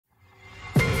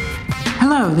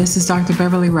Hello, this is Dr.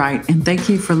 Beverly Wright, and thank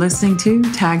you for listening to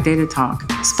Tag Data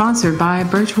Talk, sponsored by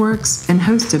Birchworks and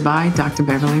hosted by Dr.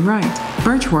 Beverly Wright.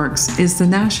 Birchworks is the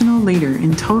national leader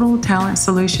in total talent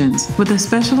solutions with a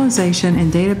specialization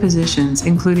in data positions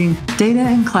including data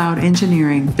and cloud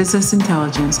engineering, business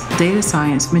intelligence, data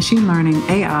science, machine learning,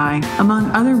 AI, among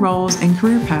other roles and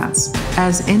career paths.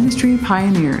 As industry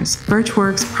pioneers,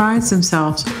 Birchworks prides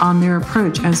themselves on their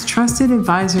approach as trusted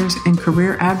advisors and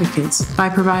career advocates by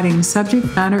providing subject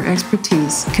matter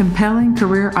expertise, compelling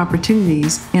career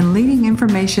opportunities, and leading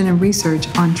information and research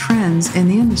on trends in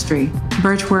the industry.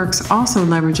 Birchworks also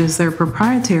leverages their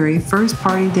proprietary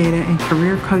first-party data and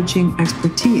career coaching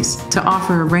expertise to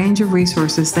offer a range of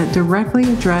resources that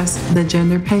directly address the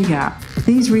gender pay gap.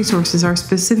 These resources are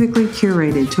specifically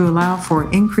curated to allow for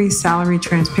increased salary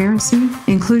transparency,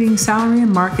 including salary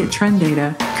and market trend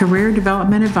data, career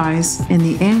development advice, and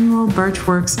the annual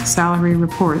Birchworks salary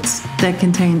reports that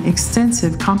contain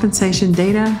extensive compensation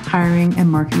data, hiring, and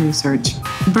market research.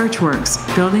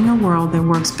 Birchworks, building a world that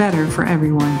works better for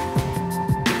everyone.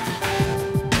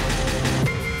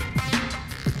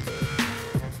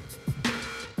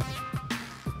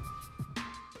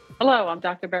 Hello, I'm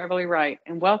Dr. Beverly Wright,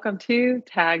 and welcome to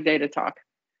Tag Data Talk.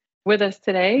 With us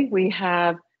today, we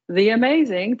have the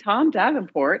amazing Tom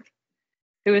Davenport,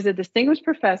 who is a distinguished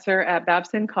professor at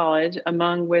Babson College,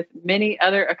 with many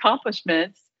other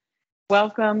accomplishments.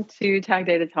 Welcome to Tag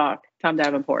Data Talk, Tom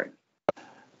Davenport.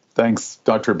 Thanks,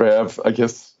 Dr. Bev. I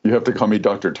guess you have to call me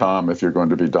Dr. Tom if you're going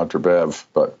to be Dr. Bev,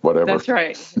 but whatever. That's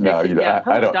right. No, I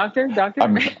don't. Doctor.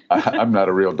 I'm not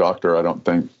a real doctor. I don't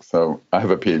think so. I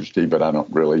have a PhD, but I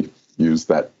don't really use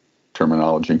that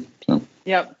terminology. So.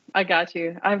 Yep, I got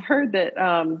you. I've heard that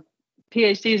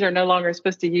PhDs are no longer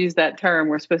supposed to use that term.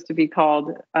 We're supposed to be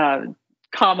called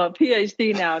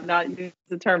PhD now, not use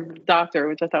the term doctor,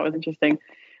 which I thought was interesting.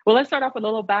 Well, let's start off with a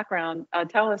little background.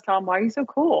 Tell us, Tom, why are you so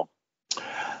cool?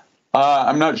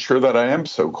 I'm not sure that I am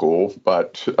so cool,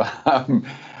 but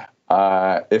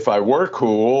if I were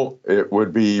cool, it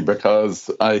would be because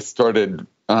I started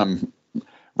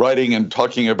writing and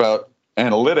talking about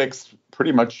analytics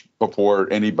pretty much before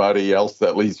anybody else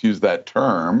at least used that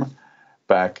term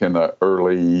back in the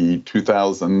early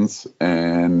 2000s,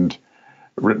 and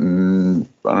written,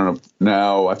 I don't know,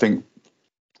 now I think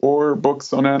 4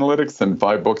 books on analytics and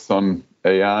 5 books on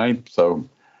AI. So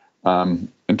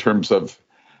in terms of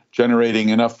generating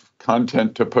enough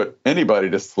content to put anybody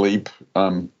to sleep,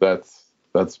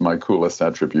 that's my coolest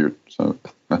attribute. So,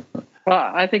 well,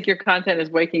 I think your content is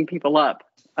waking people up.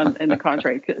 In the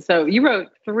contrary, so you wrote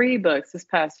 3 books this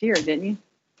past year, didn't you?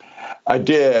 I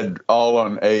did, all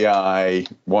on AI.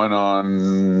 One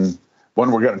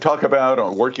we're going to talk about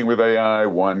on working with AI.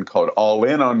 One called All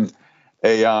In on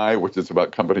AI, which is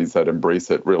about companies that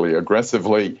embrace it really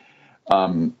aggressively.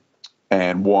 And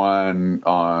one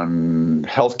on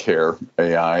healthcare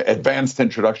AI, advanced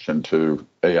introduction to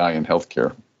AI in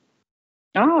healthcare.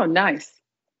 Oh, nice.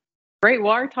 Great.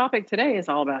 Well, our topic today is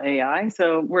all about AI.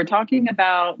 So we're talking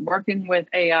about working with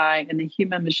AI in the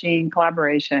human-machine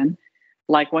collaboration,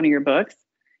 like one of your books.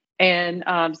 And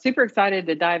I'm super excited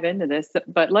to dive into this.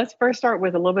 But let's first start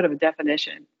with a little bit of a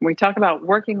definition. When we talk about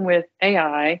working with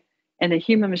AI and the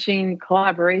human-machine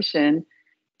collaboration,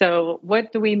 so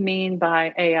what do we mean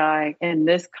by AI in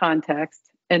this context?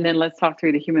 And then let's talk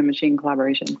through the human-machine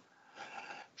collaboration.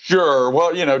 Sure.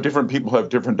 Well, different people have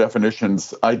different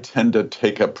definitions. I tend to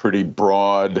take a pretty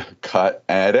broad cut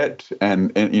at it.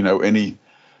 And any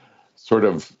sort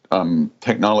of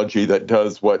technology that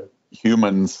does what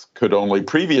humans could only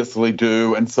previously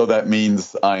do. And so that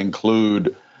means I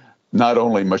include not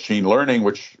only machine learning,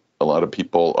 which a lot of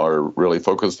people are really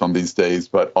focused on these days,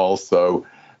 but also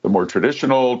the more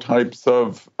traditional types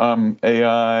of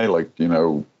AI, like,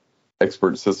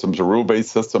 expert systems or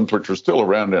rule-based systems, which are still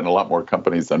around in a lot more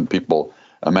companies than people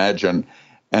imagine,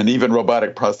 and even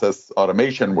robotic process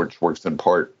automation, which works in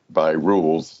part by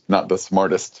rules, not the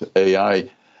smartest AI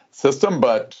system,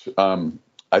 but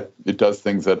it does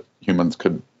things that humans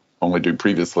could only do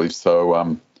previously.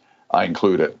 So I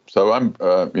include it. So I'm,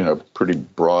 pretty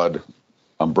broad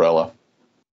umbrella.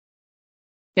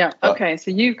 Yeah. Okay.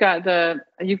 So you've got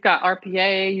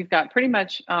RPA, you've got pretty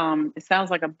much, it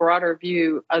sounds like a broader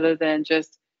view other than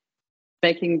just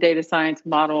making data science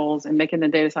models and making the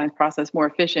data science process more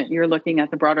efficient. You're looking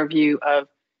at the broader view of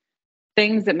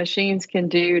things that machines can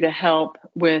do to help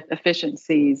with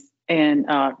efficiencies and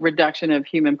reduction of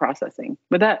human processing.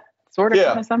 Would that sort of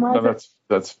kind of summarize it?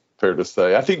 That's fair to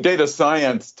say. I think data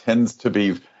science tends to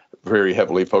be very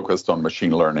heavily focused on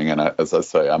machine learning. And as I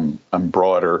say, I'm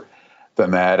broader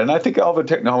than that. And I think all the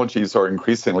technologies are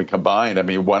increasingly combined. I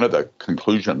mean, one of the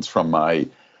conclusions from my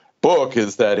book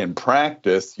is that in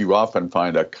practice, you often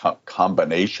find a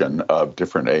combination of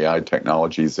different AI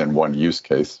technologies in one use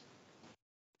case.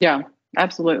 Yeah,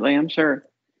 absolutely. I'm sure.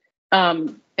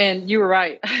 And you were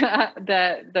right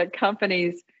that the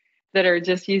companies that are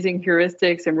just using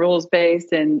heuristics and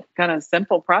rules-based and kind of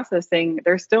simple processing,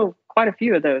 there's still quite a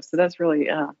few of those. So that's really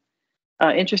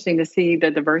interesting to see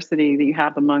the diversity that you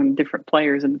have among different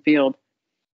players in the field.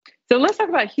 So let's talk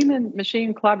about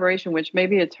human-machine collaboration, which may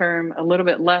be a term a little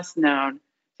bit less known.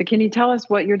 So can you tell us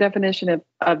what your definition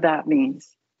of that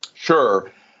means?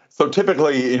 Sure. So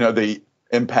typically, the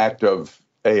impact of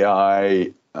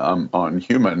AI on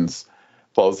humans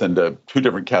falls into two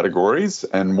different categories.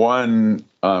 And one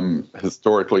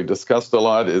historically discussed a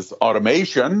lot is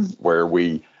automation, where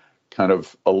we kind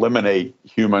of eliminate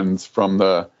humans from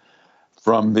the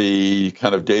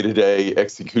kind of day-to-day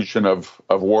execution of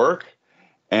work.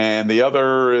 And the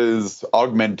other is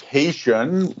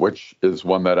augmentation, which is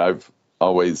one that I've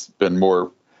always been more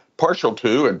partial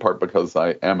to, in part because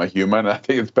I am a human. I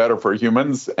think it's better for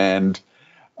humans. And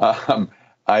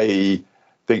I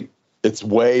think it's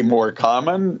way more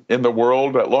common in the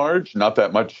world at large. Not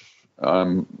that much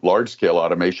large-scale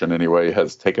automation, anyway,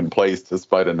 has taken place,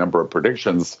 despite a number of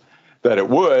predictions that it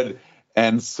would.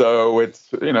 And so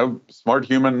it's, smart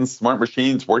humans, smart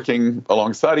machines working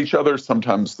alongside each other.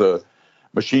 Sometimes the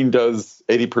machine does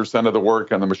 80% of the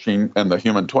work and the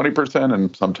human 20%,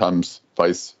 and sometimes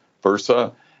vice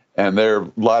versa. And there are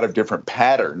a lot of different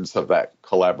patterns of that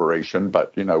collaboration,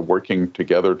 but, working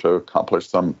together to accomplish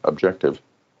some objective.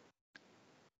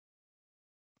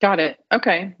 Got it.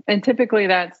 Okay. And typically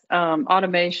that's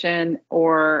automation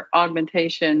or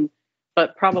augmentation,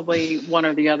 but probably one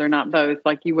or the other, not both.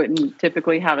 Like you wouldn't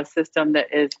typically have a system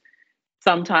that is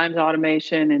sometimes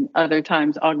automation and other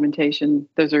times augmentation.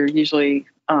 Those are usually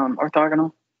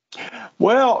orthogonal.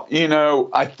 Well,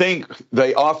 I think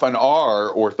they often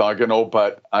are orthogonal,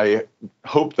 but I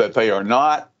hope that they are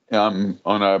not on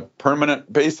a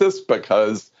permanent basis,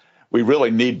 because we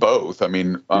really need both. I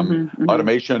mean,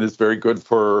 automation is very good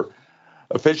for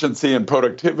efficiency and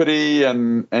productivity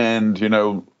and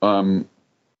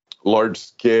large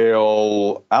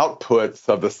scale outputs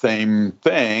of the same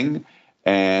thing.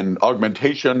 And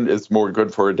augmentation is more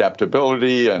good for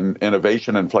adaptability and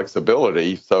innovation and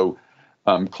flexibility. So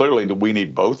clearly we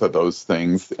need both of those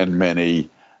things in many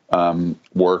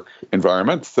work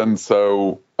environments. And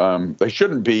so they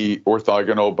shouldn't be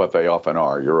orthogonal, but they often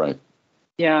are. You're right.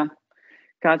 Yeah.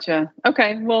 Gotcha.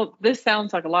 Okay. Well, this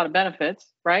sounds like a lot of benefits,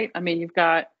 right? I mean, you've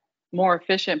got more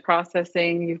efficient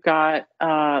processing, you've got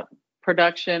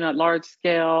production at large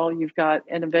scale, you've got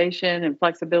innovation and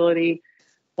flexibility.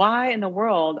 Why in the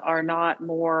world are not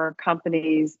more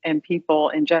companies and people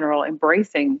in general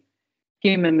embracing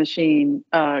human machine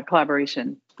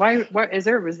collaboration? Why is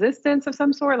there a resistance of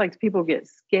some sort? Like, do people get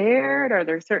scared? Are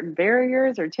there certain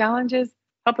barriers or challenges?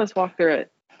 Help us walk through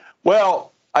it.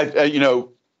 Well,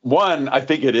 one, I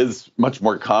think it is much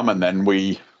more common than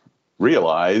we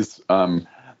realize.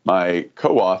 My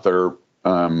co-author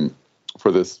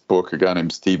for this book, a guy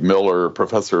named Steve Miller,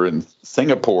 professor in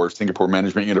Singapore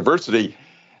Management University,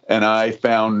 and I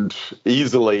found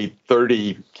easily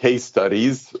 30 case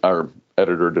studies. Our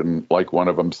editor didn't like one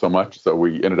of them so much, so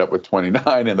we ended up with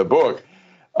 29 in the book.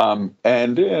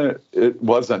 And it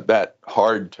wasn't that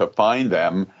hard to find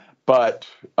them, but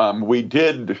we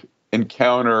did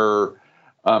encounter,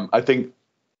 I think,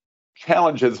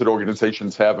 challenges that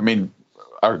organizations have. I mean,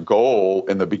 our goal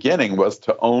in the beginning was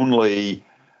to only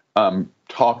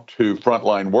talk to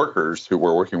frontline workers who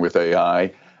were working with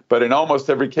AI. But in almost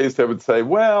every case, they would say,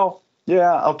 well,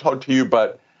 yeah, I'll talk to you,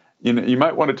 but you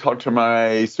might want to talk to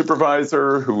my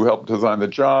supervisor who helped design the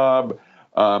job.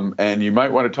 And you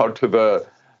might want to talk to the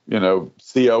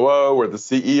COO or the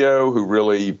CEO who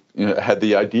really had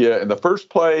the idea in the first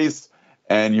place.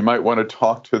 And you might want to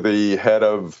talk to the head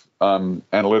of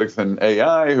analytics and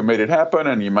AI who made it happen.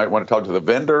 And you might want to talk to the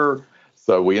vendor.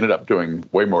 So we ended up doing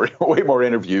way more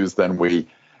interviews than we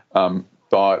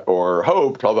thought or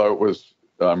hoped, although it was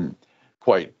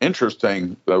quite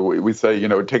interesting. We say,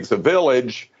 it takes a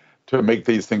village to make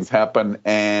these things happen,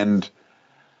 and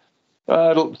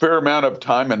a fair amount of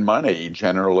time and money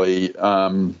generally,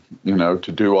 to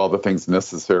do all the things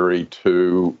necessary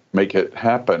to make it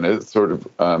happen. It's sort of,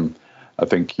 I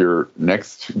think your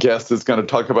next guest is going to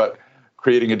talk about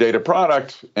creating a data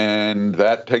product, and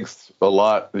that takes a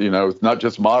lot, it's not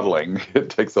just modeling, it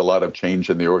takes a lot of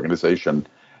change in the organization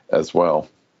as well.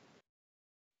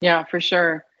 Yeah, for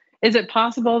sure. Is it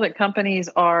possible that companies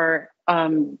are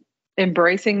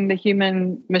embracing the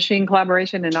human-machine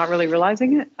collaboration and not really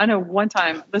realizing it? I know one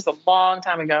time, this is a long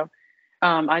time ago,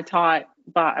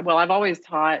 I've always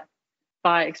taught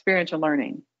by experiential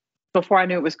learning. Before I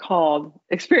knew it was called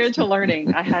experiential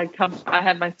learning, I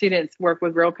had my students work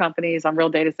with real companies on real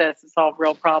data sets to solve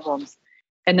real problems.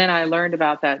 And then I learned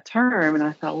about that term and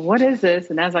I thought, what is this?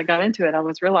 And as I got into it, I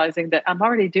was realizing that I'm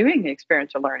already doing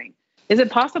experiential learning. Is it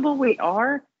possible we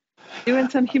are doing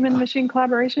some human machine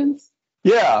collaborations?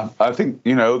 Yeah, I think,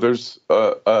 there's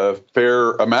a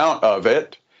fair amount of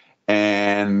it.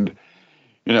 And,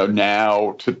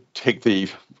 now to take the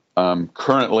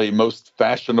currently most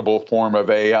fashionable form of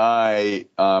AI,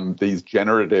 these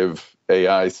generative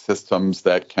AI systems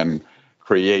that can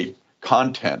create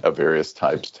content of various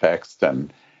types, text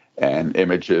and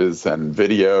images and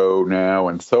video now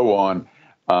and so on.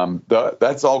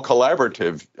 That's all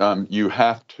collaborative. You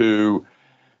have to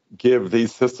give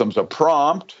these systems a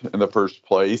prompt in the first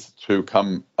place to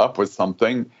come up with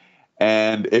something.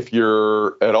 And if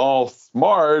you're at all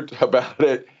smart about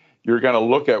it, you're going to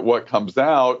look at what comes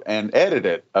out and edit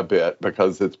it a bit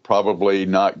because it's probably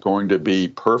not going to be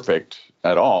perfect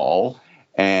at all.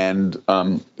 And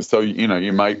so,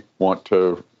 you might want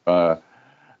to,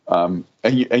 and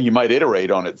you might iterate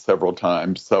on it several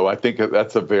times. So I think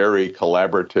that's a very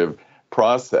collaborative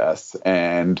process.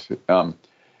 And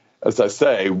as I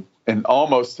say, in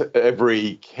almost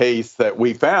every case that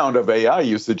we found of AI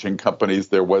usage in companies,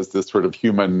 there was this sort of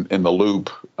human in the loop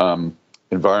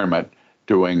environment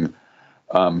doing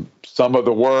some of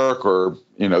the work, or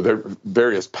there are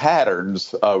various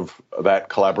patterns of that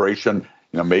collaboration.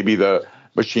 Maybe the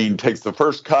machine takes the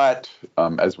first cut,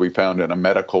 as we found in a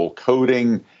medical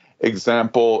coding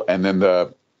example, and then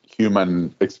the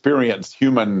experienced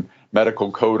human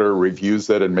medical coder reviews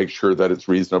it and makes sure that it's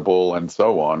reasonable and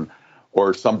so on.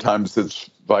 Or sometimes it's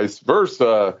vice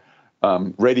versa.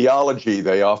 Radiology,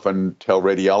 they often tell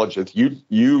radiologists,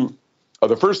 you are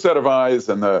the first set of eyes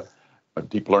and the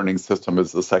deep learning system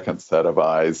is the second set of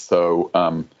eyes. So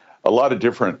a lot of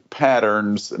different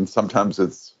patterns. And sometimes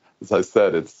it's, as I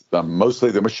said, it's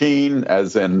mostly the machine,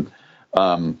 as in,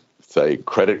 say,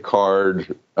 credit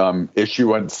card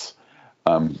issuance.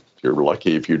 You're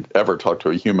lucky if you'd ever talk to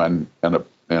a human in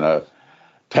a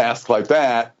task like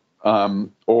that.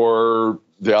 Or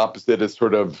the opposite is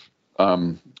sort of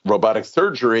robotic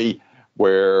surgery,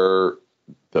 where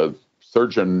the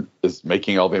surgeon is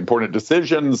making all the important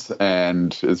decisions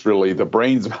and is really the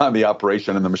brains behind the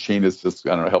operation, and the machine is just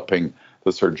helping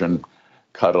the surgeon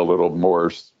cut a little more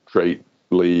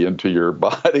straightly into your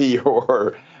body,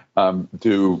 or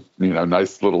do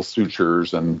nice little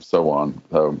sutures and so on.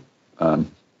 So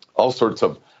all sorts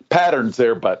of patterns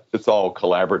there, but it's all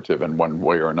collaborative in one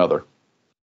way or another.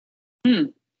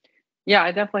 Yeah,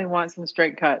 I definitely want some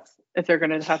straight cuts. If they're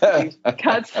going to have to use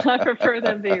cuts, I prefer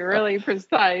them to be really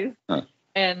precise.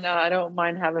 And I don't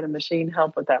mind having a machine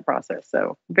help with that process.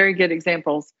 So very good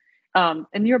examples.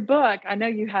 In your book, I know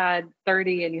you had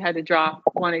 30 and you had to drop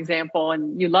one example,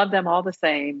 and you love them all the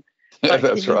same. But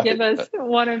That's can you right. give us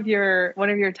one of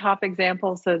your top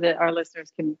examples so that our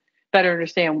listeners can better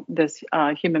understand this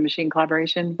human machine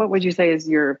collaboration? What would you say is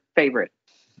your favorite?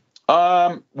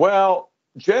 Well,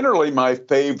 generally my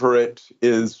favorite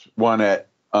is one at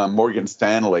Morgan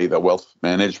Stanley, the wealth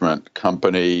management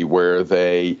company, where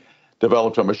they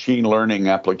developed a machine learning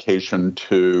application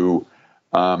to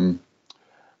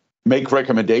make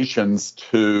recommendations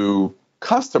to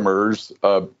customers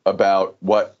about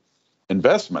what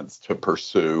investments to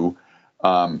pursue.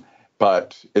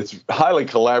 But it's highly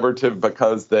collaborative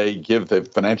because they give the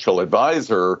financial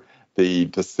advisor the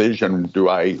decision: do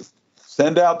I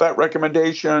send out that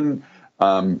recommendation?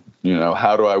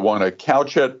 How do I want to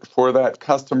couch it for that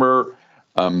customer?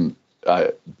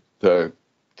 The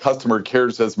customer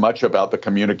cares as much about the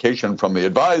communication from the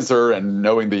advisor and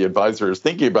knowing the advisor is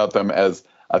thinking about them as,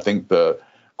 I think, the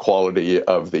quality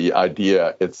of the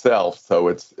idea itself. So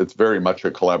it's very much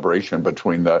a collaboration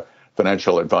between the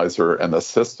financial advisor and the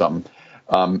system.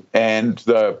 And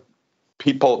the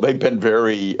people, they've been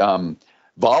very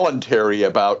voluntary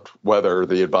about whether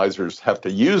the advisors have to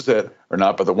use it or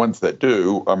not, but the ones that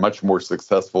do are much more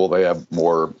successful. They have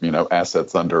more,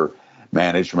 assets under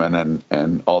management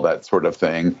and all that sort of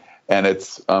thing. And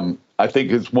it's, I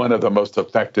think it's one of the most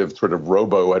effective sort of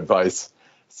robo-advice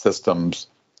systems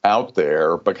out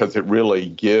there, because it really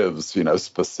gives,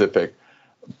 specific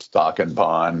stock and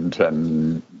bond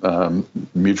and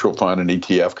mutual fund and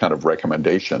ETF kind of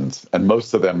recommendations. And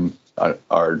most of them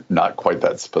are not quite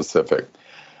that specific.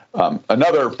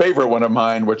 Another favorite one of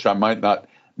mine, which I might not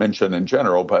mention in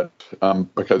general, but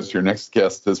because your next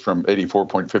guest is from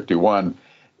 84.51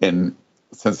 in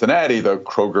Cincinnati, the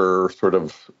Kroger sort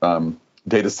of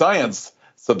data science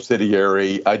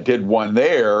subsidiary, I did one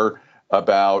there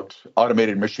about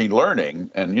automated machine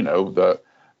learning. And, the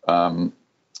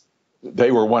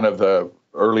they were one of the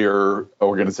earlier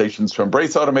organizations to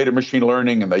embrace automated machine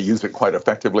learning, and they use it quite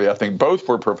effectively, I think, both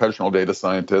for professional data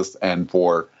scientists and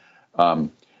for,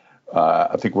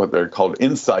 I think, what they're called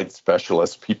insight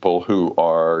specialists, people who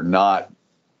are not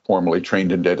formally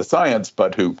trained in data science,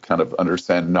 but who kind of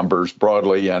understand numbers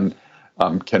broadly and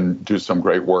can do some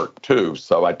great work too.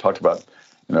 So I talked about,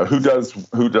 who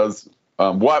does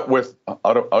what with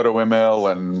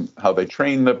AutoML and how they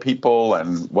train the people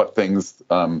and what things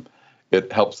it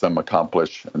helps them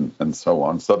accomplish and so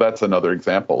on. So that's another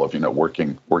example of,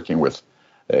 working with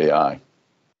AI.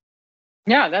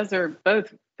 Yeah, those are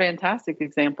both fantastic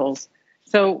examples.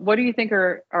 So what do you think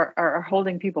are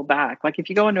holding people back? Like if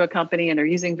you go into a company and they're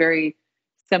using very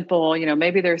simple,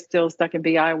 maybe they're still stuck in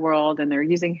BI world and they're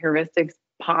using heuristics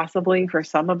possibly for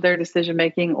some of their decision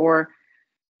making, or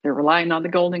they're relying on the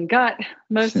golden gut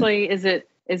mostly. Is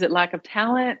it lack of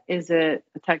talent? Is it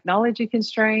technology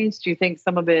constraints? Do you think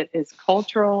some of it is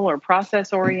cultural or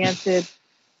process oriented?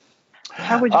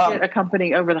 How would you get a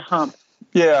company over the hump?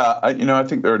 Yeah, I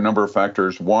think there are a number of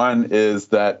factors. One is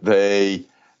that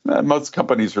most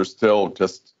companies are still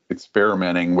just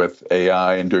experimenting with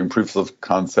AI and doing proofs of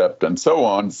concept and so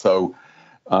on. So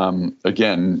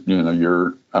again,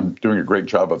 I'm doing a great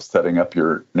job of setting up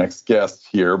your next guest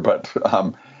here, but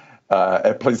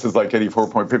at places like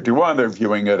 84.51, they're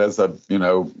viewing it as a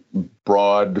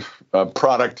broad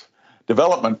product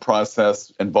development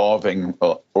process involving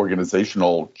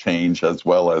organizational change as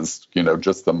well as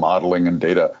just the modeling and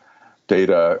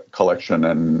data collection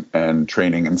and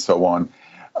training and so on.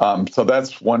 So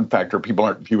that's one factor. People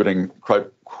aren't viewing it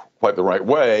quite the right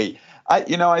way.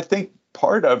 I think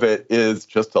part of it is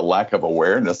just a lack of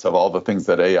awareness of all the things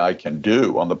that AI can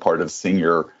do on the part of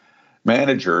senior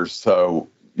managers. So,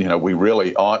 we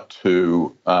really ought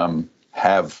to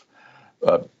have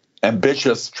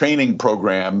ambitious training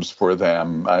programs for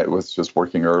them. I was just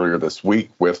working earlier this week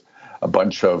with a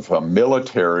bunch of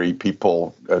military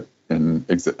people in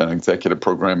an executive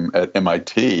program at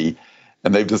MIT,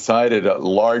 and they've decided a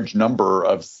large number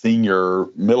of senior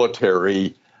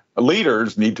military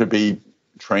leaders need to be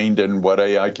trained in what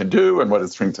AI can do and what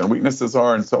its strengths and weaknesses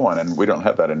are and so on. And we don't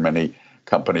have that in many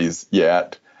companies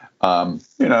yet.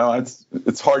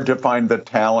 It's hard to find the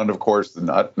talent, of course,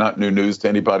 not new news to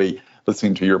anybody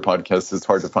listening to your podcast. It's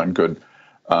hard to find good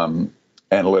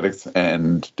analytics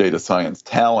and data science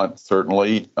talent,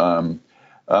 certainly. So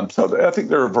I think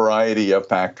there are a variety of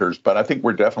factors, but I think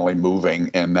we're definitely moving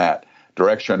in that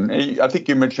direction. I think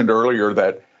you mentioned earlier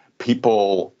that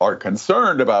people are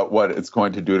concerned about what it's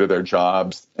going to do to their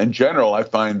jobs. In general, I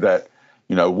find that,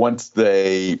 once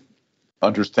they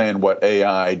understand what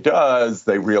AI does,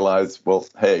 they realize, well,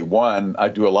 hey, one, I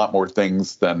do a lot more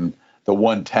things than the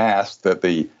one task that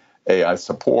the AI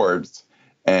supports.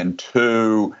 And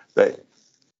two, that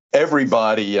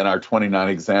everybody in our 29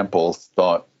 examples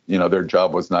thought, their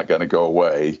job was not going to go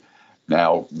away.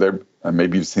 Now,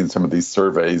 maybe you've seen some of these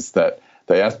surveys that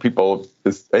they ask people,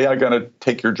 is AI going to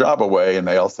take your job away? And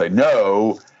they all say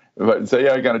no. But is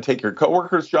AI going to take your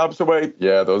coworkers' jobs away?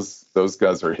 Yeah, those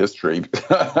guys are history.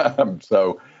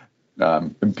 So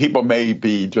people may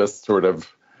be just sort of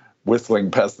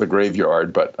whistling past the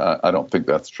graveyard, but I don't think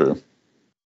that's true.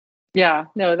 Yeah,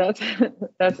 no,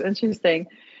 that's interesting.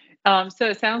 So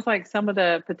it sounds like some of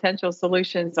the potential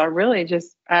solutions are really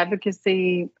just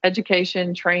advocacy,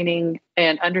 education, training,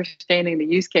 and understanding the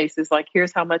use cases. Like,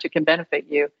 here's how much it can benefit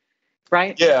you,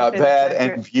 right? Yeah, that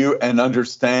and view and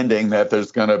understanding that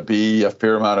there's going to be a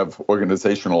fair amount of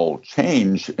organizational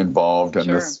change involved in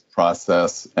this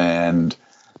process, and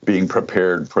being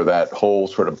prepared for that whole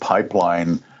sort of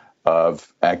pipeline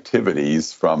of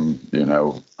activities from,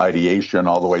 ideation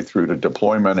all the way through to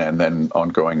deployment and then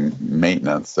ongoing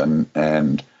maintenance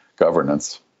and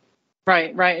governance.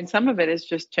 Right. And some of it is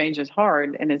just change is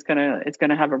hard, and it's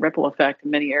gonna have a ripple effect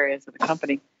in many areas of the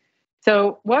company.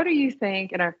 So what do you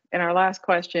think, in our last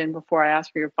question before I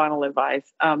ask for your final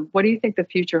advice, what do you think the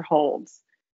future holds?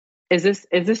 Is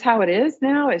this how it is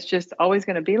now? It's just always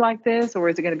going to be like this, or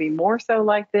is it going to be more so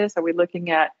like this? Are we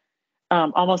looking at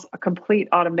almost a complete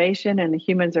automation, and the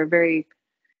humans are very,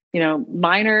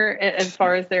 minor as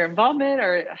far as their involvement?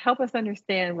 Or help us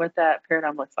understand what that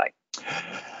paradigm looks like.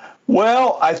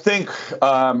 Well, I think,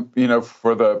 I'm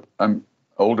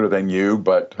older than you,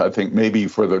 but I think maybe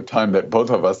for the time that both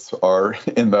of us are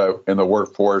in the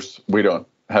workforce, we don't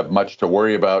have much to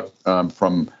worry about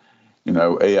from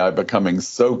AI becoming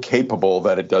so capable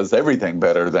that it does everything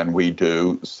better than we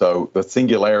do. So the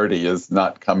singularity is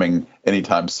not coming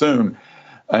anytime soon.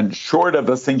 And short of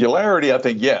the singularity, I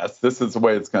think, yes, this is the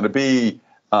way it's going to be.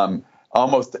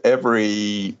 Almost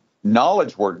every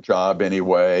knowledge work job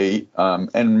anyway,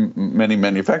 and many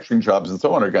manufacturing jobs and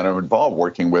so on are going to involve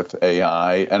working with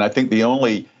AI. And I think the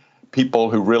only people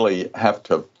who really have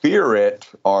to fear it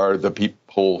are the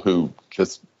people who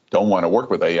just don't want to work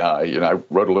with AI. I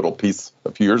wrote a little piece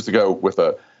a few years ago with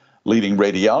a leading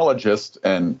radiologist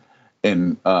and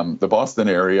in the Boston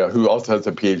area who also has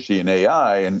a PhD in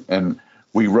AI, and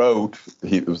we wrote,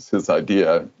 it was his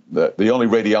idea, that the only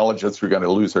radiologists who are going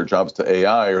to lose their jobs to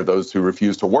AI are those who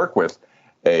refuse to work with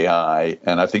AI.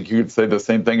 And I think you could say the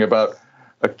same thing about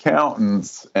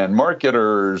accountants and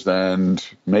marketers and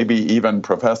maybe even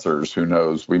professors. Who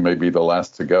knows? We may be the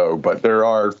last to go. But there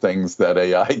are things that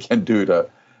AI can do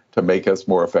to make us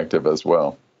more effective as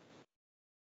well.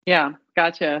 Yeah,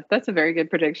 gotcha. That's a very good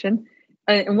prediction.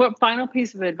 And what final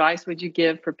piece of advice would you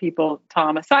give for people,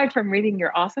 Tom, aside from reading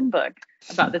your awesome book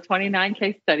about the 29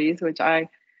 case studies, which I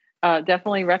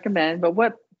definitely recommend, but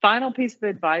what final piece of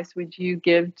advice would you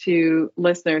give to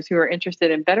listeners who are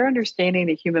interested in better understanding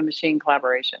the human-machine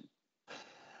collaboration?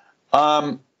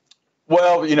 Well,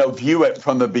 view it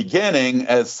from the beginning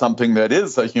as something that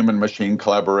is a human-machine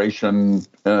collaboration,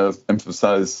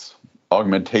 emphasize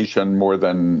augmentation more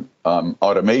than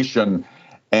automation.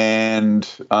 And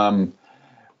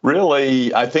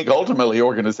really, I think ultimately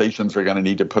organizations are going to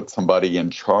need to put somebody in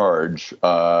charge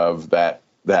of that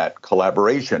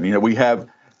collaboration. We have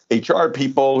HR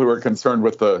people who are concerned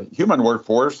with the human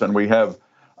workforce, and we have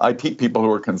IT people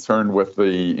who are concerned with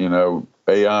the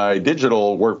AI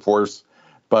digital workforce,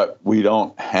 but we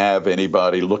don't have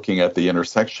anybody looking at the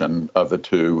intersection of the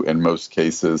two in most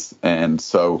cases. And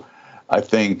so I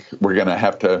think we're going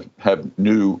to have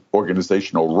new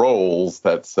organizational roles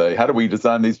that say, how do we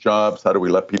design these jobs? How do we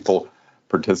let people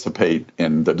participate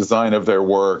in the design of their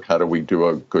work? How do we do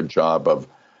a good job of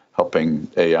helping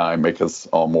AI make us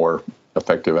all more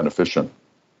effective and efficient?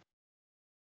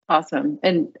 Awesome.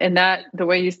 And that the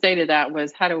way you stated that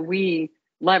was, how do we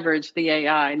leverage the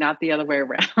AI, not the other way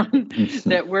around,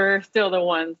 that we're still the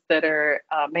ones that are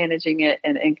managing it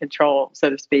and in control, so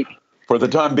to speak. For the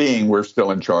time being, we're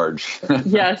still in charge.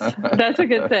 Yes, that's a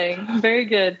good thing. Very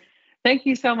good. Thank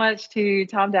you so much to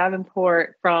Tom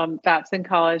Davenport from Babson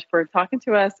College for talking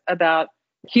to us about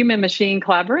human-machine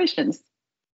collaborations.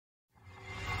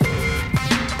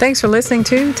 Thanks for listening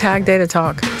to Tag Data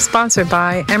Talk, sponsored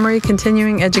by Emory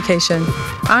Continuing Education.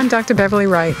 I'm Dr. Beverly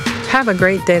Wright. Have a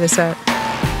great data set.